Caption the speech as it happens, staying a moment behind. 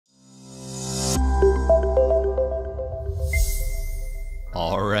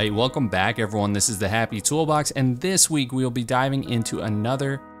Alright, welcome back everyone. This is the Happy Toolbox, and this week we'll be diving into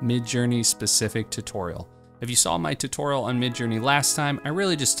another Midjourney specific tutorial. If you saw my tutorial on Midjourney last time, I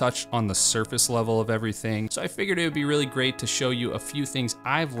really just touched on the surface level of everything, so I figured it would be really great to show you a few things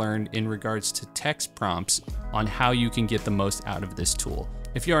I've learned in regards to text prompts on how you can get the most out of this tool.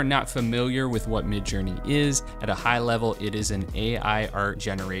 If you are not familiar with what Midjourney is, at a high level, it is an AI art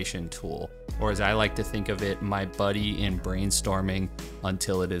generation tool, or as I like to think of it, my buddy in brainstorming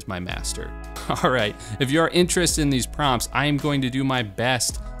until it is my master. All right, if you are interested in these prompts, I am going to do my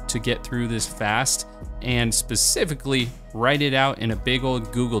best to get through this fast and specifically write it out in a big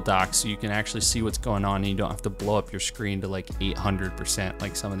old Google Doc so you can actually see what's going on and you don't have to blow up your screen to like 800%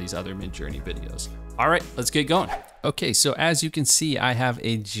 like some of these other Midjourney videos. All right, let's get going. Okay, so as you can see, I have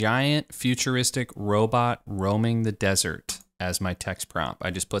a giant futuristic robot roaming the desert as my text prompt. I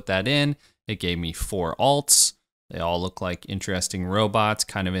just put that in. It gave me 4 alts. They all look like interesting robots,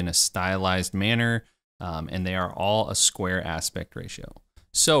 kind of in a stylized manner, and they are all a square aspect ratio.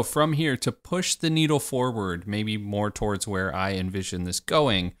 So from here, to push the needle forward, maybe more towards where I envision this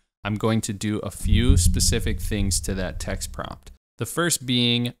going, I'm going to do a few specific things to that text prompt. The first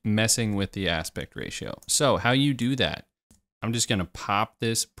being messing with the aspect ratio. So how you do that, I'm just gonna pop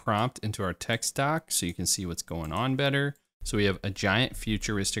this prompt into our text doc so you can see what's going on better. So we have a giant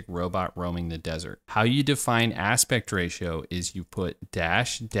futuristic robot roaming the desert. How you define aspect ratio is you put --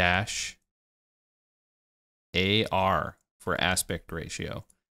 AR for aspect ratio.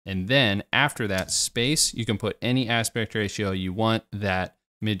 And then after that space, you can put any aspect ratio you want that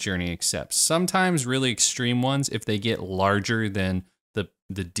Midjourney accepts. Sometimes really extreme ones, if they get larger than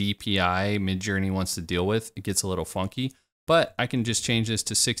the DPI Midjourney wants to deal with, it gets a little funky. But I can just change this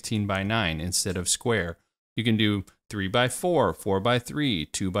to 16:9 instead of square. You can do 3:4, 4:3,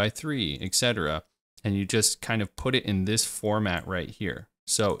 2:3, etc. And you just kind of put it in this format right here.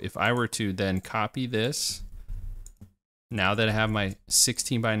 So if I were to then copy this, now that I have my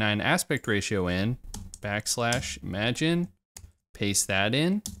 16:9 aspect ratio in, \imagine, paste that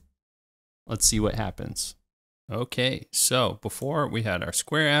in. Let's see what happens. Okay, so before we had our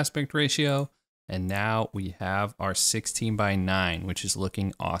square aspect ratio, and now we have our 16:9, which is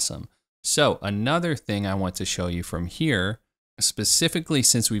looking awesome. So another thing I want to show you from here, specifically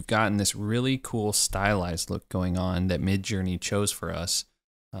since we've gotten this really cool stylized look going on that Midjourney chose for us,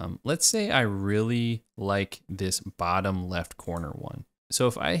 let's say I really like this bottom left corner one. So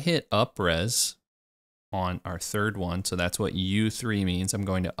if I hit upres on our third one, so that's what U3 means, I'm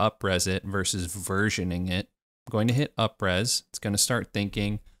going to upres it versus versioning it. I'm going to hit upres. It's going to start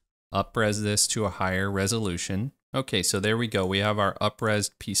thinking, upres this to a higher resolution. Okay, so there we go. We have our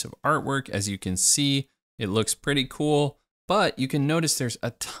upres piece of artwork. As you can see, it looks pretty cool, but you can notice there's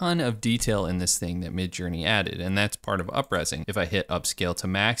a ton of detail in this thing that Midjourney added, and that's part of upresing. If I hit upscale to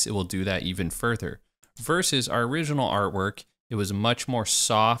max, it will do that even further. Versus our original artwork, it was much more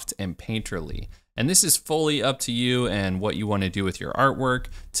soft and painterly. And this is fully up to you and what you want to do with your artwork.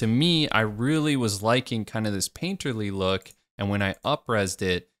 To me, I really was liking kind of this painterly look, and when I upresed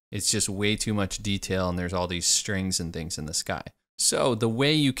it, it's just way too much detail and there's all these strings and things in the sky. So the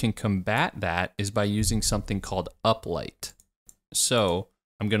way you can combat that is by using something called uplight. So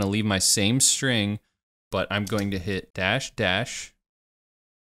I'm going to leave my same string, but I'm going to hit --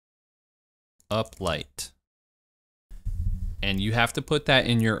 uplight. And you have to put that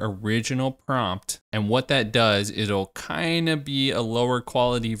in your original prompt. And what that does, it'll kind of be a lower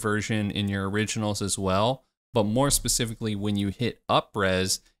quality version in your originals as well. But more specifically, when you hit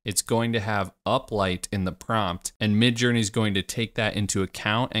upres, it's going to have uplight in the prompt. And Midjourney is going to take that into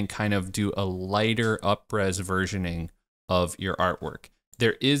account and kind of do a lighter upres versioning of your artwork.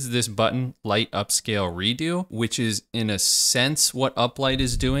 There is this button, light upscale redo, which is in a sense what uplight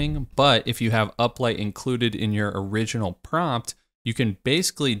is doing. But if you have uplight included in your original prompt, you can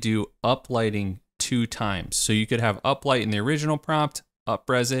basically do uplighting 2 times. So you could have uplight in the original prompt,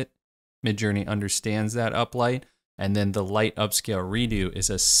 upres it, Midjourney understands that uplight, and then the light upscale redo is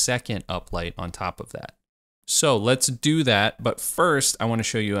a second uplight on top of that. So let's do that. But first, I want to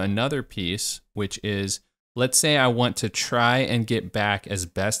show you another piece, which is, let's say I want to try and get back as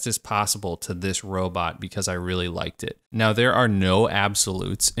best as possible to this robot because I really liked it. Now, there are no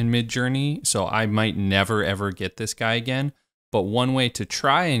absolutes in Midjourney, so I might never ever get this guy again. But one way to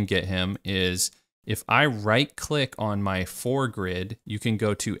try and get him is if I right click on my foregrid, you can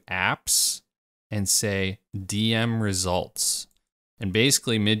go to apps and say DM results. And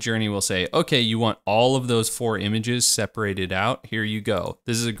basically Midjourney will say, okay, you want all of those 4 images separated out, here you go.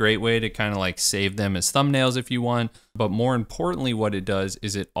 This is a great way to kind of like save them as thumbnails if you want. But more importantly, what it does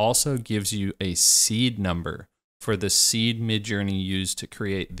is it also gives you a seed number for the seed Midjourney used to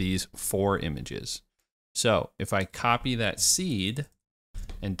create these 4 images. So if I copy that seed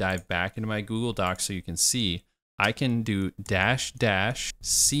and dive back into my Google Docs so you can see, I can do --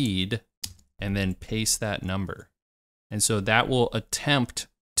 seed and then paste that number. And so that will attempt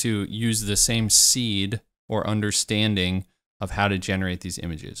to use the same seed or understanding of how to generate these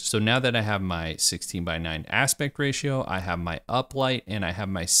images. So now that I have my 16:9 aspect ratio, I have my uplight, and I have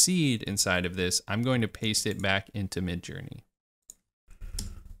my seed inside of this, I'm going to paste it back into Midjourney.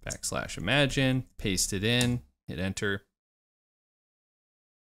 \imagine, paste it in, hit enter.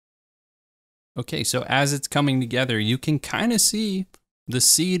 Okay, so as it's coming together, you can kind of see the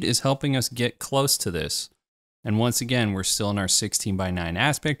seed is helping us get close to this. And once again, we're still in our 16:9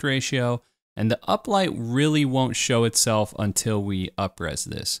 aspect ratio, and the uplight really won't show itself until we upres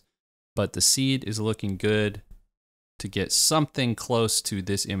this. But the seed is looking good to get something close to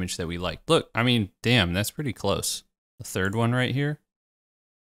this image that we like. Look, I mean, damn, that's pretty close. The third one right here,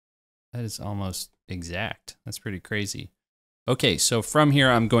 that is almost exact. That's pretty crazy. Okay, so from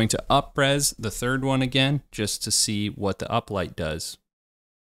here, I'm going to upres the third one again, just to see what the uplight does.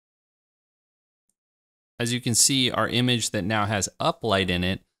 As you can see, our image that now has uplight in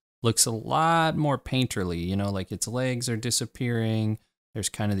it looks a lot more painterly, you know, like its legs are disappearing. There's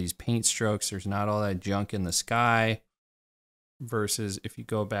kind of these paint strokes. There's not all that junk in the sky. Versus if you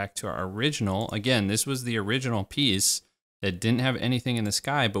go back to our original, again, this was the original piece that didn't have anything in the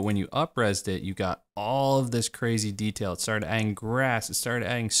sky, but when you upresed it, you got all of this crazy detail. It started adding grass, it started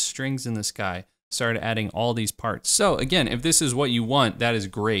adding strings in the sky, started adding all these parts. So again, if this is what you want, that is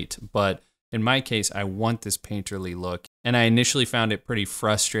great, but in my case, I want this painterly look, and I initially found it pretty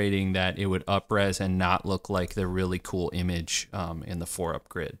frustrating that it would upres and not look like the really cool image in the 4-up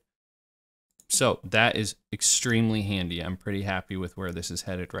grid. So that is extremely handy. I'm pretty happy with where this is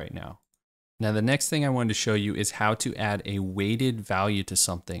headed right now. Now, the next thing I wanted to show you is how to add a weighted value to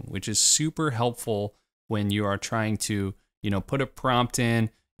something, which is super helpful when you are trying to, you know, put a prompt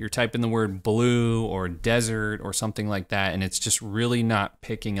in, you're typing the word blue or desert or something like that, and it's just really not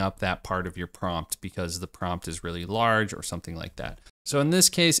picking up that part of your prompt because the prompt is really large or something like that. So in this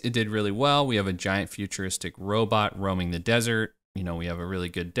case, it did really well. We have a giant futuristic robot roaming the desert. You know, we have a really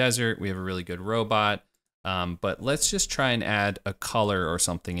good desert. We have a really good robot. But let's just try and add a color or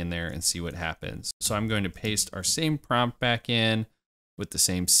something in there and see what happens. So I'm going to paste our same prompt back in with the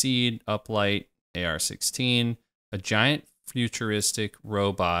same seed, uplight, AR16, a giant futuristic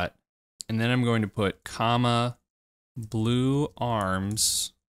robot, and then I'm going to put comma, blue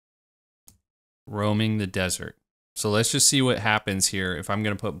arms roaming the desert. So let's just see what happens here if I'm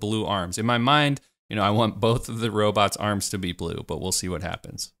going to put blue arms. In my mind, you know, I want both of the robot's arms to be blue, but we'll see what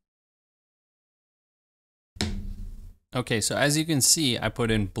happens. Okay, so as you can see, I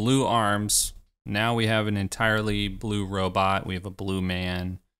put in blue arms. Now we have an entirely blue robot. We have a blue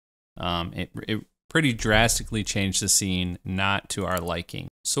man. It pretty drastically changed the scene, not to our liking.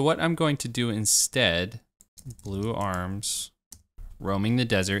 So what I'm going to do instead, blue arms, roaming the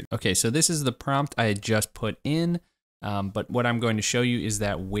desert. Okay, so this is the prompt I had just put in, but what I'm going to show you is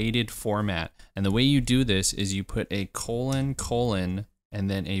that weighted format. And the way you do this is you put a colon, and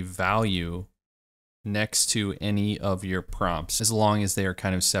then a value next to any of your prompts, as long as they are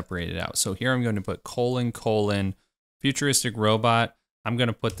kind of separated out. So here I'm going to put colon, futuristic robot. I'm going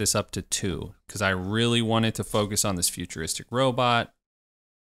to put this up to 2 because I really wanted to focus on this futuristic robot.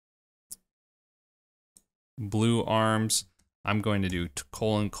 Blue arms, I'm going to do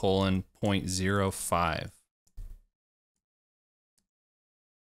colon 0.05.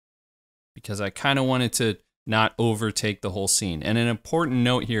 Because I kind of wanted to not overtake the whole scene. And an important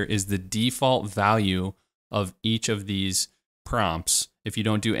note here is the default value of each of these prompts, if you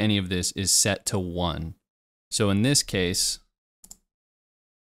don't do any of this, is set to 1. So in this case,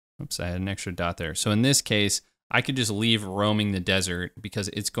 oops, I had an extra dot there. So in this case, I could just leave roaming the desert because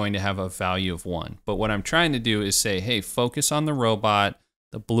it's going to have a value of 1. But what I'm trying to do is say, hey, focus on the robot,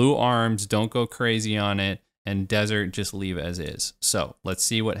 the blue arms, don't go crazy on it, and desert, just leave as is. So let's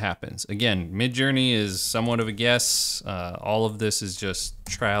see what happens. Again, Midjourney is somewhat of a guess. All of this is just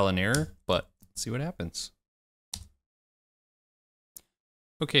trial and error, but let's see what happens.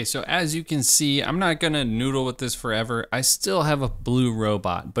 Okay, so as you can see, I'm not gonna noodle with this forever. I still have a blue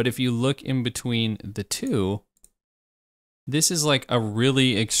robot, but if you look in between the two, this is like a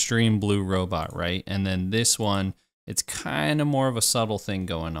really extreme blue robot, right? And then this one, it's kind of more of a subtle thing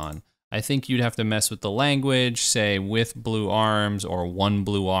going on. I think you'd have to mess with the language, say with blue arms or one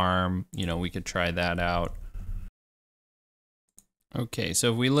blue arm. You know, we could try that out. Okay,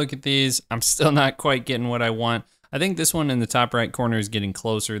 so if we look at these, I'm still not quite getting what I want. I think this one in the top right corner is getting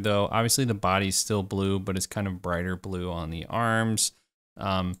closer though. Obviously the body's still blue, but it's kind of brighter blue on the arms.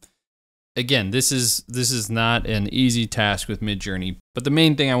 Again, this is not an easy task with Midjourney, but the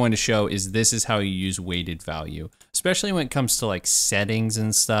main thing I want to show is this is how you use weighted value, especially when it comes to like settings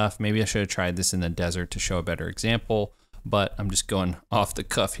and stuff. Maybe I should have tried this in the desert to show a better example, but I'm just going off the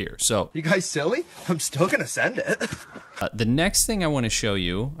cuff here. So you guys silly? I'm still gonna send it. The next thing I want to show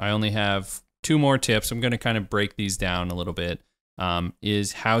you, I only have 2 more tips. I'm going to kind of break these down a little bit,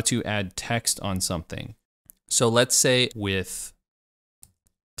 is how to add text on something. So let's say with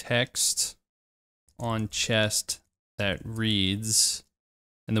text on chest that reads,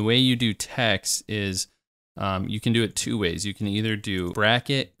 and the way you do text is you can do it 2 ways. You can either do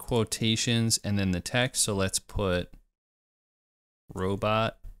bracket, quotations, and then the text. So let's put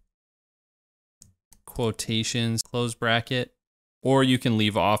robot, quotations, close bracket, or you can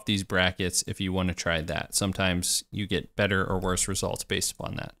leave off these brackets if you want to try that. Sometimes you get better or worse results based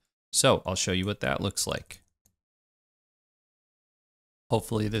upon that. So I'll show you what that looks like.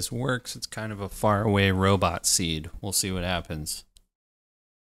 Hopefully this works. It's kind of a faraway robot seed. We'll see what happens.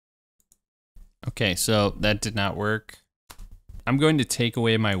 Okay, so that did not work. I'm going to take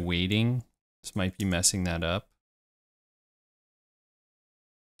away my weighting. This might be messing that up,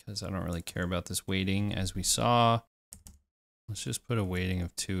 because I don't really care about this weighting as we saw. Let's just put a weighting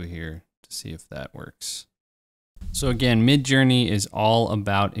of 2 here to see if that works. So again, Midjourney is all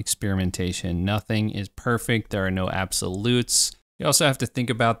about experimentation. Nothing is perfect. There are no absolutes. You also have to think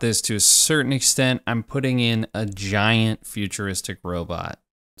about this to a certain extent. I'm putting in a giant futuristic robot.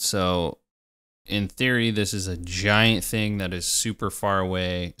 So in theory, this is a giant thing that is super far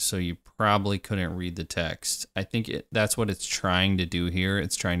away, so you probably couldn't read the text. I think that's what it's trying to do here.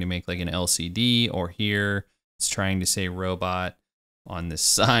 It's trying to make like an LCD, or here it's trying to say robot. On this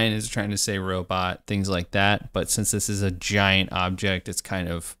sign it's trying to say robot, things like that. But since this is a giant object, it's kind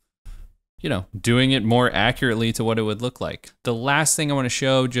of, you know, doing it more accurately to what it would look like. The last thing I want to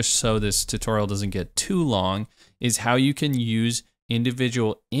show, just so this tutorial doesn't get too long, is how you can use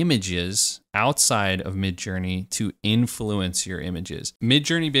individual images outside of Midjourney to influence your images.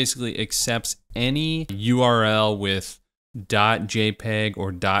 Midjourney basically accepts any URL with .jpeg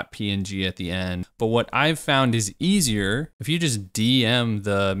or .png at the end. But what I've found is easier if you just DM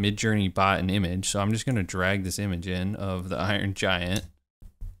the Midjourney bot an image. So I'm just going to drag this image in of the Iron Giant.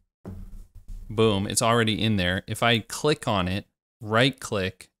 Boom, it's already in there. If I click on it, right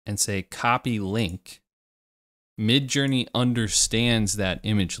click and say copy link, Midjourney understands that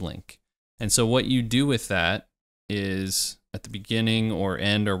image link. And so what you do with that is at the beginning or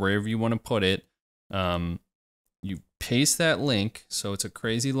end or wherever you want to put it, you paste that link. So it's a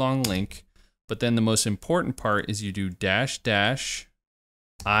crazy long link. But then the most important part is you do --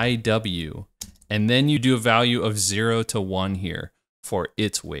 IW, and then you do a value of 0 to 1 here for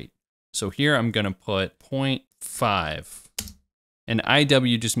its weight. So here I'm going to put 0.5, and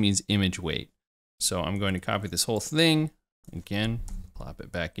IW just means image weight. So I'm going to copy this whole thing, again, plop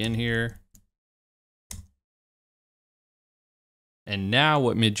it back in here. And now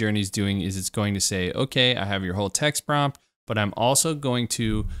what Midjourney is doing is it's going to say, okay, I have your whole text prompt, but I'm also going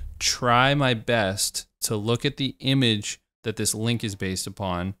to try my best to look at the image that this link is based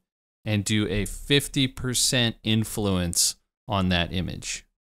upon and do a 50% influence on that image.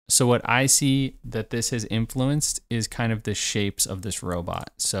 So what I see that this has influenced is kind of the shapes of this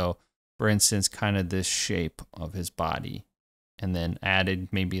robot. So for instance, kind of this shape of his body, and then added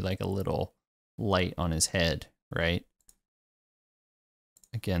maybe like a little light on his head, right?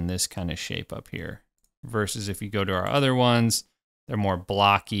 Again, this kind of shape up here. Versus if you go to our other ones, they're more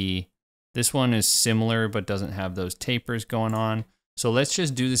blocky. This one is similar, but doesn't have those tapers going on. So let's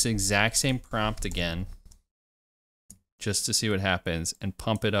just do this exact same prompt again, just to see what happens, and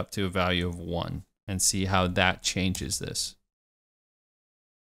pump it up to a value of 1 and see how that changes this.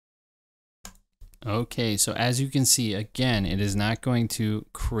 Okay, so as you can see, again, it is not going to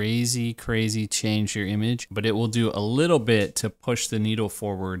crazy change your image, but it will do a little bit to push the needle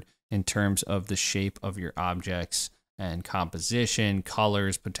forward in terms of the shape of your objects and composition,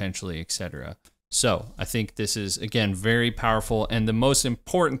 colors, potentially, etc. So I think this is, again, very powerful. And the most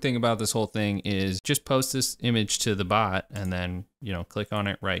important thing about this whole thing is just post this image to the bot and then, you know, click on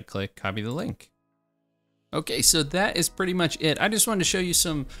it, right click, copy the link. Okay, so that is pretty much it. I just wanted to show you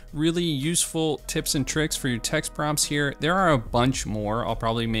some really useful tips and tricks for your text prompts here. There are a bunch more. I'll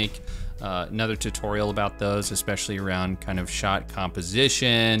probably make another tutorial about those, especially around kind of shot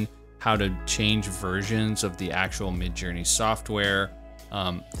composition, how to change versions of the actual Midjourney software,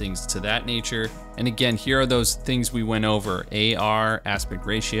 things to that nature. And again, here are those things we went over: AR, aspect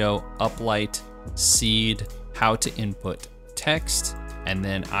ratio, uplight, seed, how to input text, and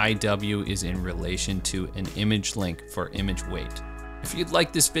then IW is in relation to an image link for image weight. If you'd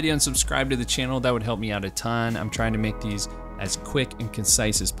like this video and subscribe to the channel, that would help me out a ton. I'm trying to make these as quick and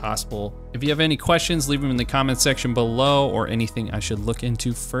concise as possible. If you have any questions, leave them in the comment section below, or anything I should look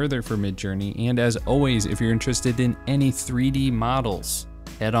into further for Midjourney. And as always, if you're interested in any 3D models,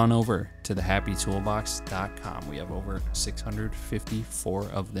 head on over to thehappytoolbox.com. We have over 654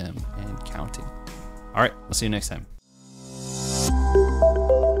 of them and counting. All right, I'll see you next time.